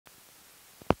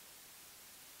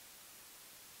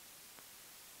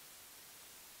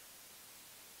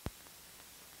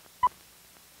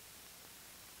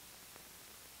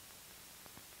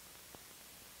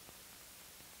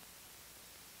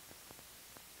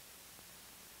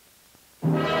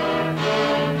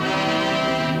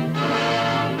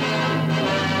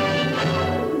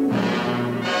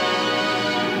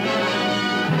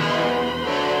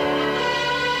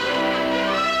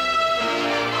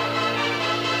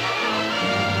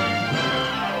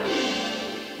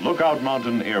Lookout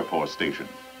Mountain Air Force Station,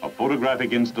 a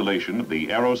photographic installation of the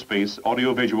Aerospace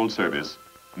Audiovisual Service,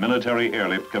 Military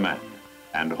Airlift Command,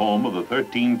 and home of the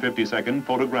 1352nd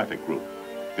Photographic Group,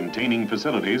 containing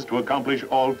facilities to accomplish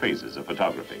all phases of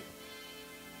photography.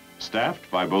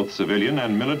 Staffed by both civilian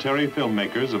and military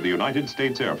filmmakers of the United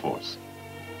States Air Force.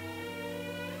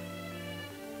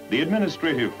 The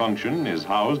administrative function is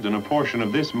housed in a portion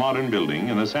of this modern building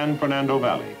in the San Fernando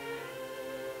Valley.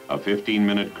 A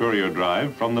 15-minute courier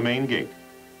drive from the main gate.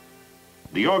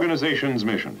 The organization's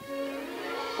mission: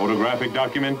 photographic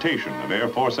documentation of Air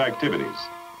Force activities,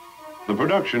 the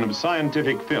production of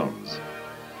scientific films,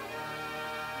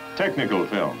 technical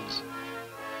films,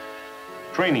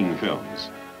 training films,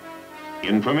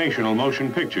 informational motion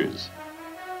pictures,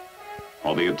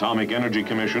 for the Atomic Energy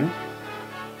Commission,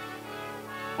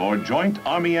 for joint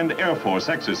Army and Air Force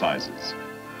exercises,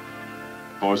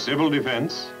 for civil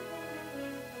defense,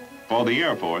 for the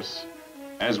Air Force,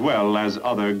 as well as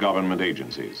other government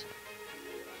agencies.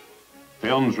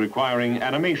 Films requiring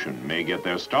animation may get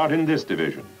their start in this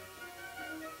division.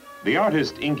 The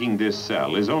artist inking this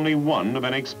cell is only one of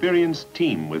an experienced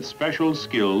team with special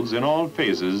skills in all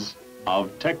phases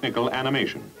of technical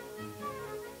animation.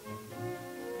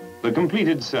 The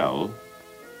completed cell,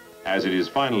 as it is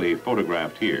finally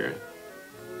photographed here,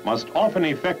 must often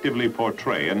effectively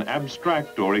portray an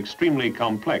abstract or extremely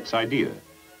complex idea,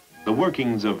 the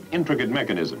workings of intricate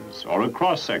mechanisms or a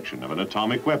cross-section of an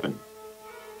atomic weapon.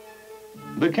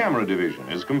 The camera division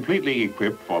is completely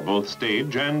equipped for both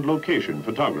stage and location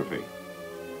photography.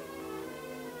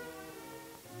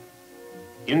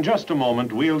 In just a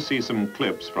moment, we'll see some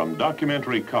clips from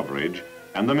documentary coverage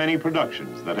and the many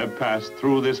productions that have passed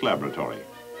through this laboratory.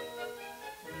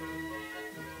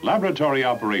 Laboratory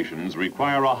operations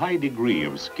require a high degree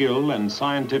of skill and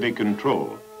scientific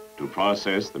control to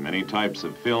process the many types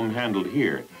of film handled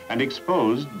here and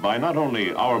exposed by not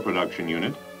only our production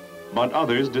unit, but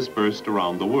others dispersed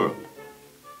around the world.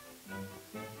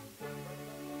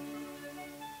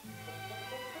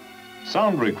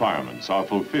 Sound requirements are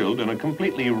fulfilled in a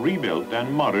completely rebuilt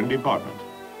and modern department,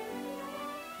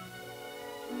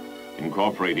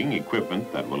 incorporating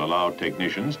equipment that will allow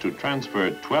technicians to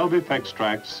transfer 12 effects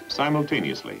tracks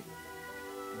simultaneously.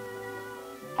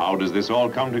 How does this all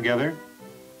come together?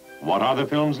 What are the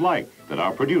films like that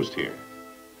are produced here?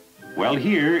 Well,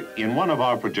 here, in one of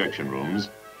our projection rooms,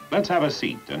 let's have a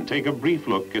seat and take a brief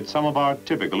look at some of our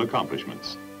typical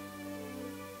accomplishments.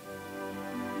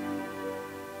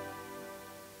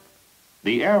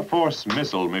 The Air Force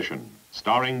Missile Mission,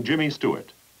 starring Jimmy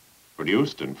Stewart,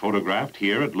 produced and photographed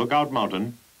here at Lookout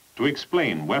Mountain to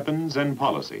explain weapons and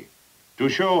policy, to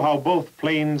show how both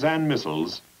planes and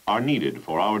missiles are needed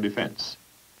for our defense.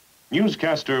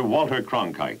 Newscaster Walter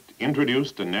Cronkite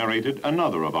introduced and narrated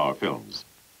another of our films,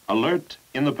 Alert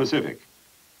in the Pacific,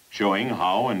 showing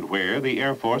how and where the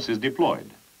Air Force is deployed.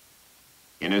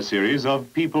 In a series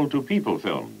of people-to-people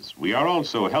films, we are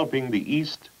also helping the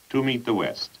East to meet the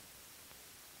West.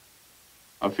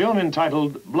 A film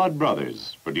entitled Blood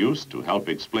Brothers, produced to help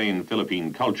explain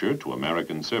Philippine culture to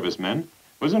American servicemen,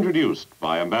 was introduced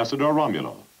by Ambassador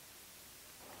Romulo.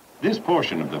 This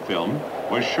portion of the film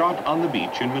was shot on the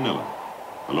beach in Manila.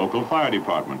 The local fire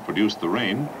department produced the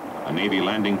rain, a Navy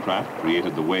landing craft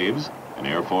created the waves, an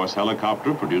Air Force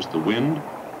helicopter produced the wind,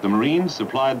 the Marines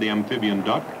supplied the amphibian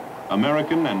duck,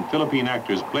 American and Philippine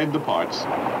actors played the parts,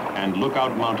 and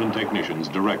Lookout Mountain technicians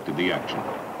directed the action.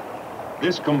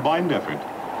 This combined effort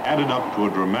added up to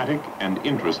a dramatic and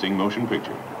interesting motion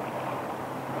picture.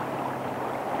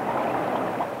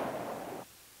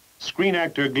 Screen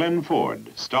actor Glenn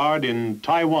Ford starred in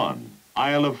Taiwan,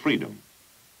 Isle of Freedom.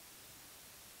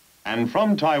 And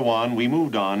from Taiwan, we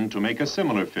moved on to make a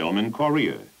similar film in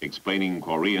Korea, explaining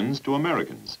Koreans to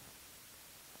Americans.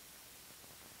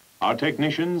 Our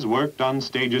technicians worked on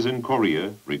stages in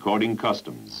Korea, recording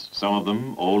customs, some of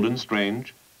them old and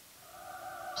strange,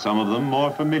 some of them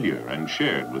more familiar and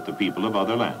shared with the people of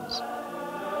other lands.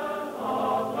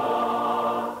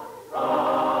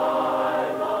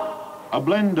 A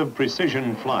blend of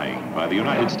precision flying by the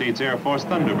United States Air Force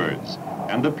Thunderbirds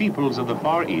and the peoples of the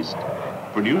Far East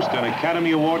produced an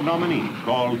Academy Award nominee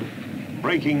called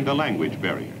Breaking the Language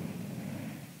Barrier.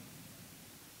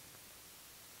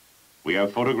 We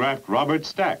have photographed Robert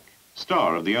Stack,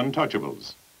 star of The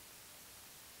Untouchables.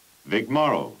 Vic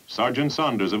Morrow, Sergeant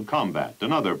Saunders of Combat,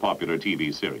 another popular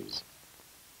TV series.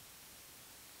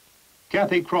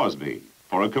 Kathy Crosby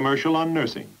for a commercial on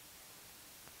nursing.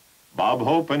 Bob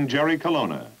Hope and Jerry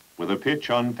Colonna with a pitch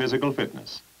on physical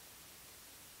fitness.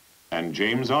 And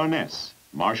James Arness,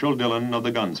 Marshall Dillon of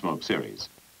the Gunsmoke series.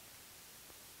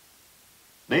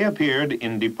 They appeared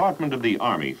in Department of the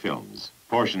Army films,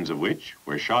 portions of which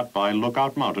were shot by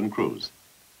Lookout Mountain crews.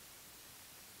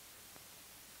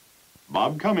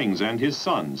 Bob Cummings and his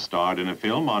son starred in a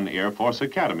film on Air Force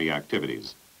Academy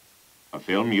activities, a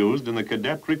film used in the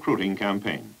cadet recruiting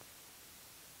campaign.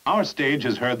 Our stage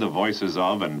has heard the voices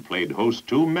of and played host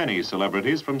to many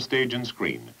celebrities from stage and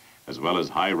screen, as well as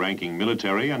high-ranking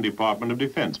military and Department of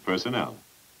Defense personnel.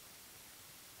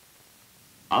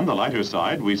 On the lighter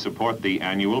side, we support the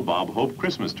annual Bob Hope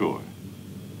Christmas Tour.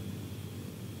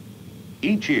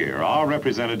 Each year, our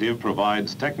representative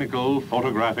provides technical,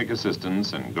 photographic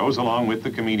assistance and goes along with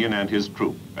the comedian and his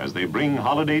troupe as they bring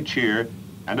holiday cheer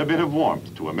and a bit of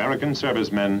warmth to American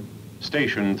servicemen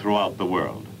stationed throughout the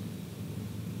world.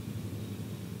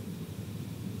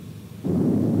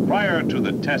 Prior to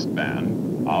the test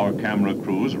ban, our camera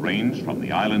crews ranged from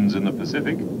the islands in the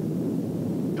Pacific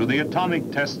to the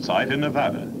atomic test site in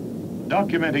Nevada,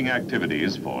 documenting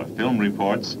activities for film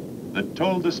reports that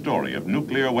told the story of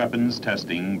nuclear weapons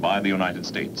testing by the United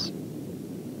States.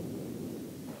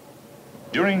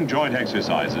 During joint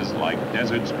exercises like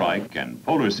Desert Strike and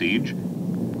Polar Siege,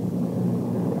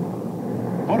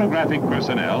 photographic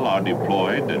personnel are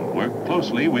deployed and work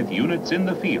closely with units in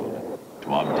the field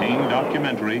to obtain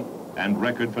documentary and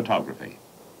record photography.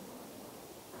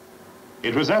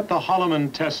 It was at the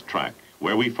Holloman test track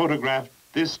where we photographed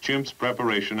this chimp's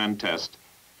preparation and test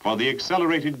for the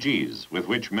accelerated Gs with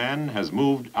which man has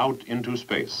moved out into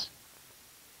space.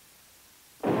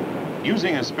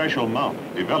 Using a special mount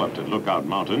developed at Lookout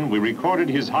Mountain, we recorded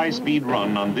his high-speed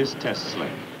run on this test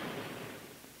sled.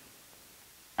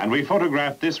 And we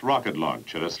photographed this rocket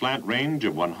launch at a slant range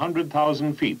of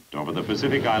 100,000 feet over the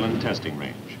Pacific Island testing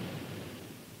range.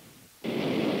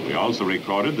 We also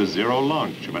recorded the zero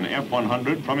launch of an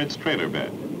F-100 from its trailer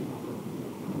bed.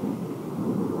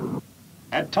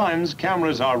 At times,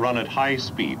 cameras are run at high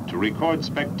speed to record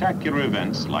spectacular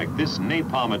events like this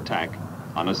napalm attack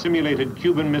on a simulated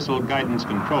Cuban Missile Guidance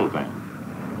Control van.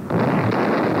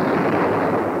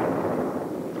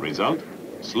 The result?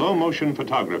 Slow motion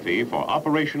photography for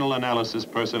operational analysis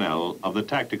personnel of the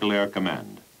Tactical Air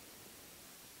Command.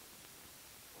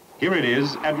 Here it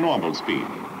is at normal speed.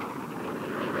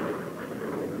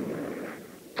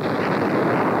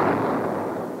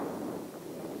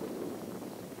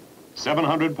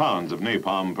 "700 pounds of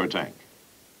napalm per tank.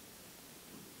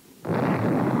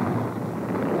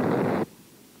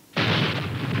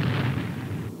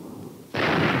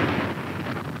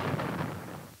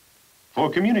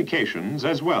 For communications,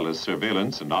 as well as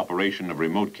surveillance and operation of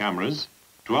remote cameras,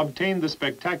 to obtain the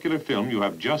spectacular film you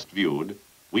have just viewed,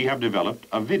 we have developed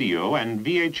a video and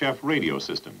VHF radio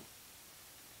system.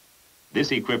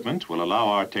 This equipment will allow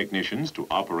our technicians to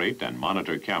operate and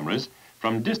monitor cameras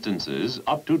from distances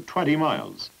up to 20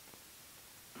 miles.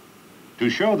 To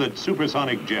show that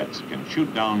supersonic jets can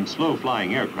shoot down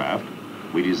slow-flying aircraft,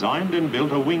 we designed and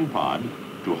built a wing pod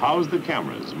to house the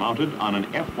cameras mounted on an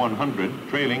F-100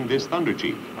 trailing this Thunder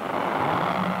Chief,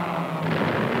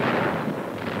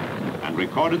 and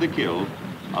recorded the kill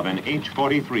of an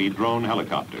H-43 drone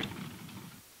helicopter.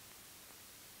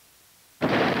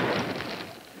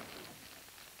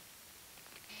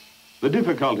 The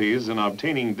difficulties in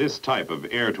obtaining this type of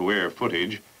air-to-air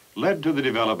footage led to the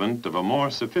development of a more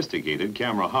sophisticated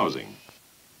camera housing,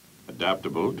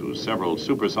 adaptable to several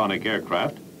supersonic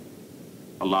aircraft,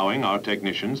 allowing our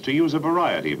technicians to use a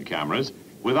variety of cameras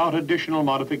without additional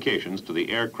modifications to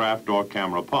the aircraft or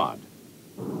camera pod.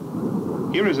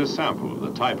 Here is a sample of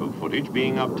the type of footage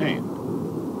being obtained.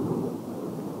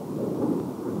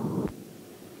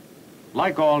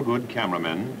 Like all good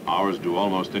cameramen, ours do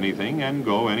almost anything and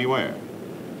go anywhere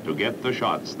to get the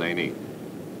shots they need.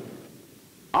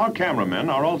 Our cameramen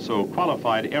are also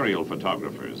qualified aerial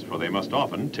photographers, for they must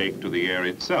often take to the air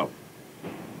itself,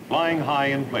 flying high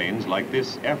in planes like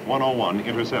this F-101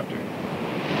 interceptor.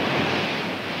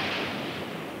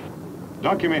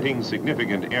 Documenting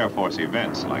significant Air Force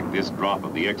events like this drop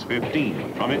of the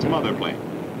X-15 from its mother plane,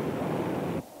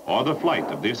 or the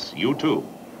flight of this U-2.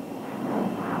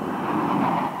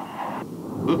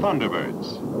 The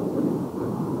Thunderbirds,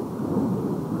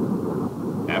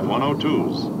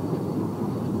 F-102s,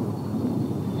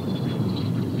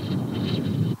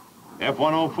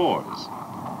 F-104s,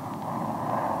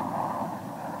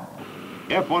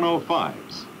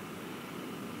 F-105s,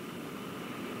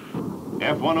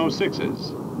 F-106s,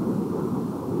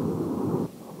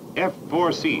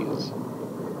 F-4Cs,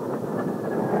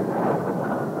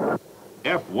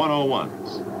 F-101s.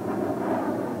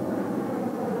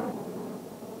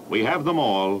 We have them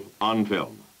all on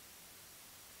film.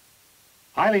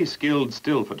 Highly skilled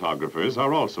still photographers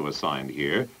are also assigned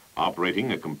here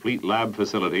operating a complete lab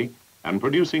facility and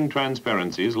producing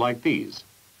transparencies like these,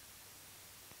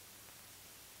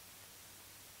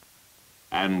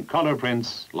 and color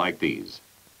prints like these.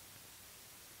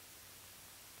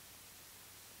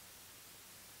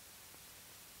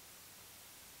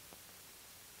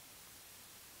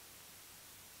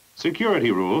 Security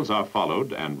rules are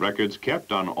followed and records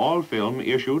kept on all film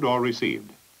issued or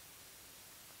received.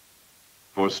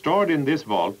 For stored in this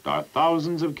vault are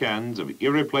thousands of cans of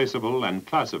irreplaceable and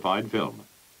classified film.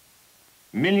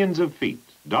 Millions of feet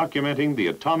documenting the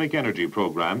atomic energy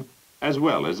program as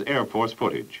well as Air Force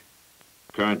footage,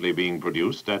 currently being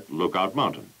produced at Lookout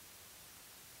Mountain.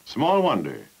 Small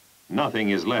wonder,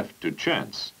 nothing is left to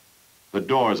chance. The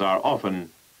doors are often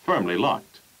firmly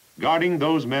locked, guarding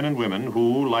those men and women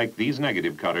who, like these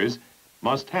negative cutters,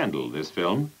 must handle this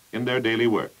film in their daily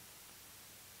work.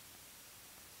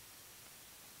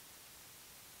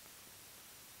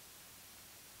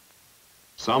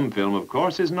 Some film, of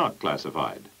course, is not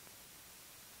classified.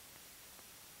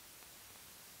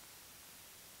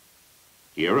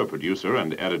 Here, a producer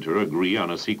and editor agree on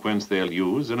a sequence they'll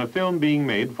use in a film being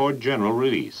made for general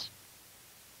release.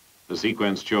 The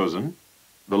sequence chosen: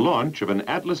 the launch of an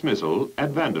Atlas missile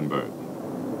at Vandenberg.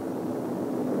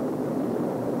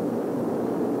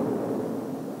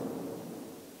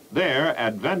 There,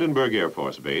 at Vandenberg Air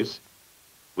Force Base,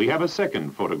 we have a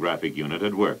second photographic unit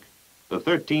at work, the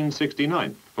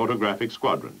 1369th Photographic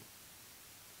Squadron.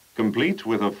 Complete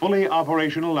with a fully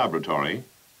operational laboratory,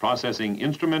 processing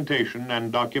instrumentation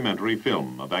and documentary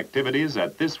film of activities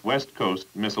at this West Coast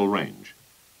missile range.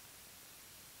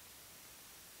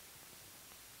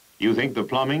 You think the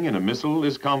plumbing in a missile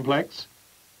is complex?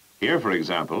 Here, for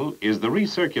example, is the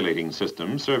recirculating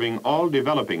system serving all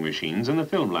developing machines in the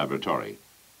film laboratory,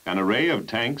 an array of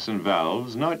tanks and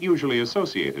valves not usually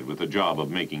associated with the job of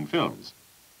making films.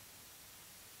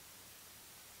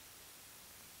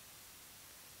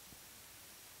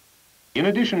 In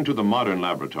addition to the modern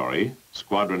laboratory,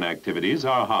 squadron activities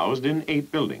are housed in 8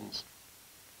 buildings.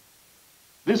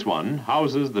 This one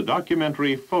houses the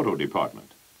documentary photo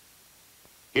department.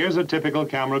 Here's a typical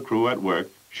camera crew at work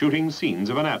shooting scenes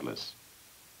of an Atlas.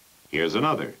 Here's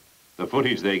another. The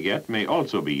footage they get may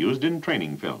also be used in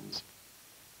training films.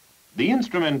 The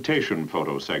instrumentation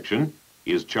photo section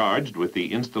is charged with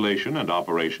the installation and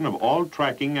operation of all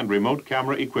tracking and remote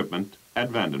camera equipment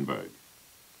at Vandenberg.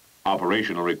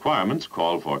 Operational requirements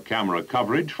call for camera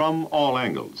coverage from all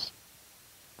angles.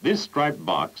 This striped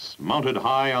box, mounted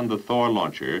high on the Thor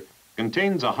launcher,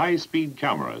 contains a high-speed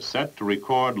camera set to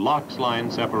record LOX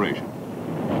line separation.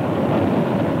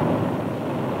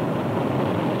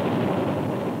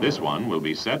 This one will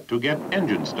be set to get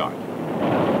engine start.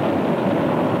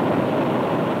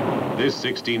 This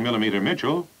 16mm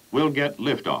Mitchell will get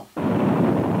liftoff.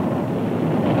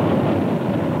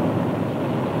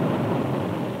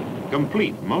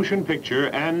 Complete motion picture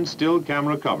and still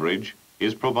camera coverage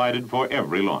is provided for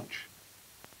every launch.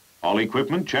 All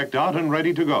equipment checked out and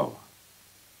ready to go,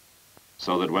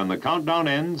 so that when the countdown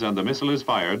ends and the missile is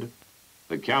fired,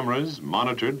 the cameras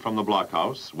monitored from the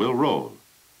blockhouse will roll,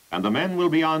 and the men will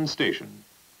be on station,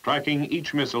 tracking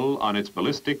each missile on its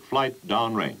ballistic flight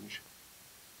downrange.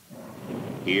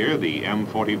 Here, the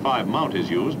M45 mount is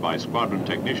used by squadron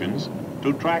technicians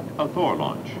to track a Thor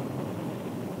launch.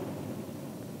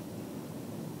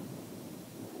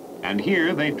 And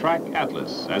here they track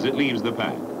Atlas as it leaves the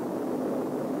pad.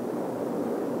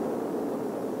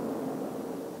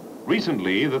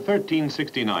 Recently, the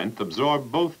 1369th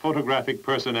absorbed both photographic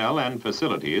personnel and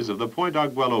facilities of the Point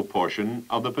Arguello portion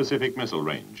of the Pacific Missile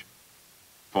Range.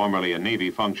 Formerly a Navy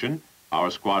function,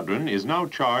 our squadron is now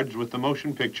charged with the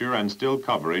motion picture and still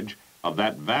coverage of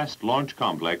that vast launch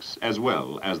complex as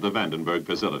well as the Vandenberg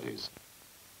facilities.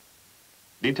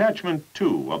 Detachment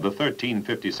 2 of the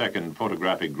 1352nd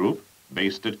Photographic Group,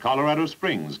 based at Colorado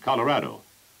Springs, Colorado,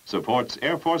 supports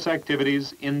Air Force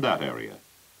activities in that area.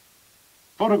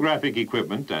 Photographic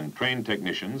equipment and trained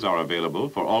technicians are available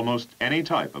for almost any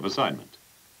type of assignment,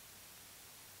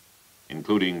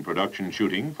 including production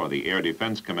shooting for the Air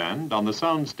Defense Command on the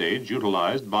soundstage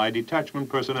utilized by detachment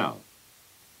personnel.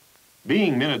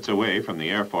 Being minutes away from the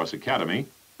Air Force Academy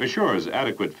assures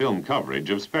adequate film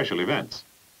coverage of special events.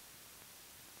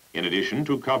 In addition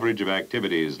to coverage of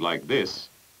activities like this,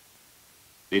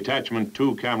 Detachment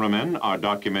 2 cameramen are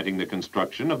documenting the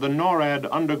construction of the NORAD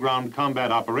Underground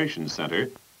Combat Operations Center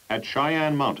at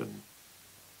Cheyenne Mountain.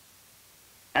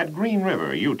 At Green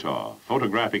River, Utah,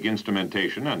 photographic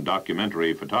instrumentation and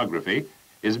documentary photography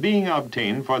is being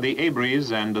obtained for the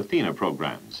ABRES and Athena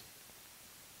programs.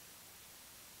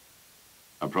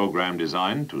 a program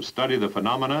designed to study the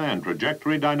phenomena and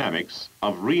trajectory dynamics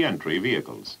of re-entry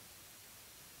vehicles.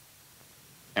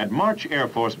 At March Air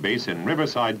Force Base in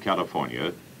Riverside,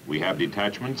 California, we have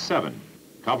Detachment 7,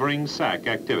 covering SAC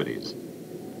activities.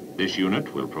 This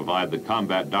unit will provide the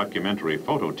combat documentary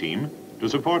photo team to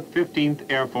support 15th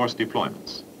Air Force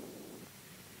deployments.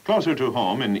 Closer to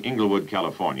home in Inglewood,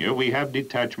 California, we have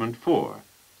Detachment 4,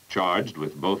 charged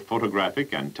with both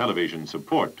photographic and television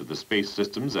support to the Space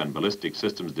Systems and Ballistic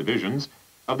Systems divisions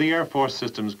of the Air Force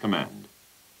Systems Command.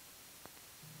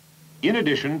 In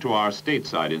addition to our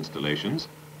stateside installations,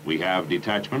 we have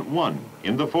Detachment 1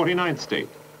 in the 49th state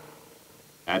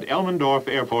at Elmendorf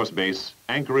Air Force Base,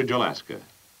 Anchorage, Alaska.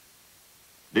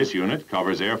 This unit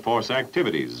covers Air Force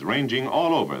activities ranging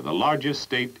all over the largest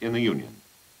state in the Union.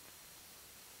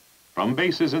 From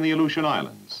bases in the Aleutian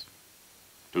Islands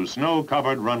to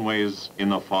snow-covered runways in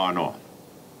the far north.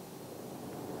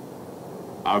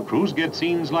 Our crews get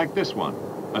scenes like this one,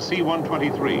 a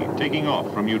C-123 taking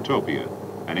off from Utopia,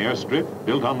 an airstrip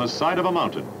built on the side of a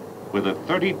mountain with a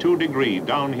 32-degree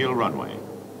downhill runway.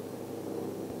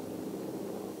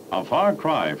 A far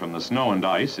cry from the snow and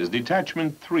ice is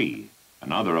Detachment 3,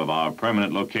 another of our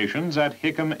permanent locations at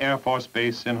Hickam Air Force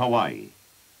Base in Hawaii,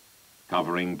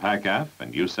 covering PACAF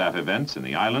and USAF events in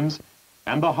the islands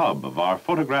and the hub of our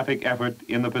photographic effort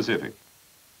in the Pacific,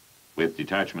 with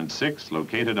Detachment 6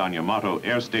 located on Yamato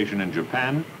Air Station in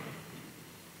Japan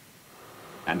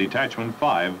and Detachment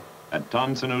 5 at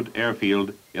Tan Son Nhut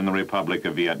Airfield in the Republic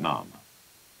of Vietnam.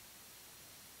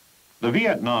 The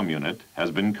Vietnam unit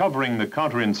has been covering the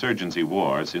counterinsurgency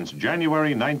war since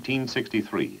January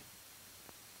 1963.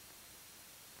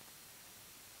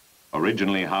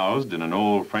 Originally housed in an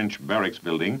old French barracks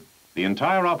building, the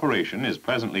entire operation is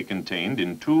presently contained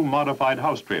in 2 modified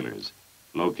house trailers,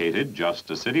 located just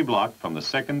a city block from the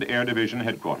 2nd Air Division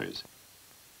headquarters.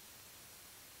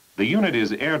 The unit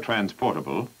is air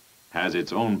transportable, has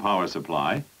its own power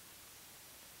supply,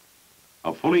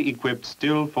 a fully equipped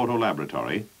still photo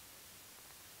laboratory,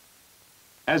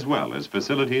 as well as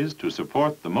facilities to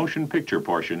support the motion picture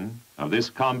portion of this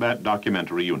combat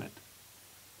documentary unit.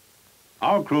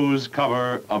 Our crews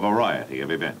cover a variety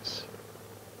of events.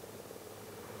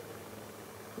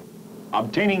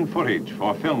 Obtaining footage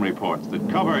for film reports that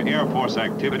cover Air Force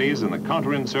activities in the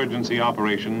counterinsurgency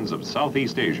operations of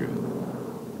Southeast Asia,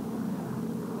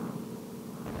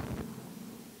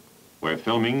 where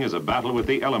filming is a battle with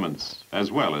the elements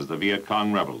as well as the Viet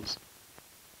Cong rebels.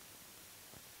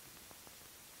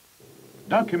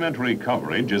 Documentary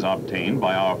coverage is obtained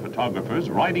by our photographers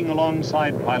riding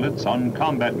alongside pilots on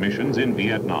combat missions in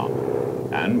Vietnam,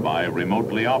 and by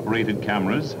remotely operated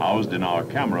cameras housed in our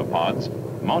camera pods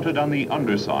mounted on the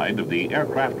underside of the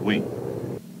aircraft wing.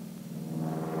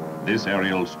 This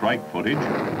aerial strike footage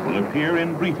will appear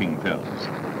in briefing films.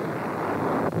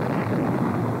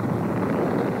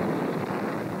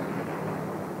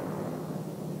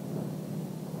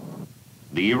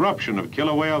 The eruption of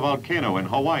Kilauea volcano in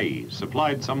Hawaii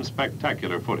supplied some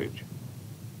spectacular footage.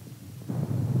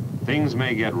 Things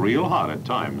may get real hot at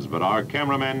times, but our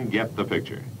cameramen get the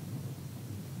picture.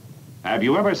 Have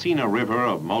you ever seen a river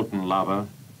of molten lava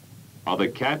or the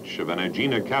catch of an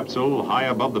Agena capsule high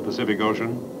above the Pacific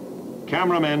Ocean?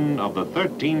 Cameramen of the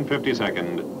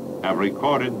 1352nd have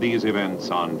recorded these events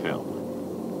on film.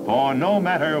 For no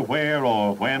matter where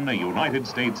or when a United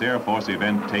States Air Force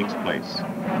event takes place,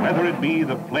 whether it be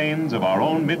the plains of our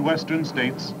own Midwestern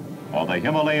states or the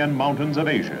Himalayan mountains of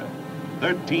Asia,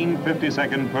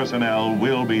 1352nd personnel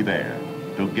will be there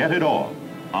to get it all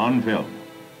on film.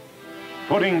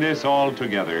 Putting this all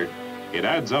together, it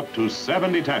adds up to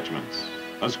 7 detachments,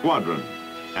 a squadron,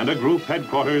 and a group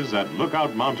headquarters at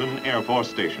Lookout Mountain Air Force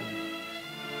Station,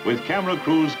 with camera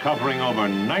crews covering over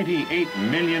 98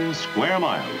 million square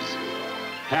miles,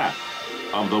 half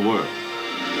of the world.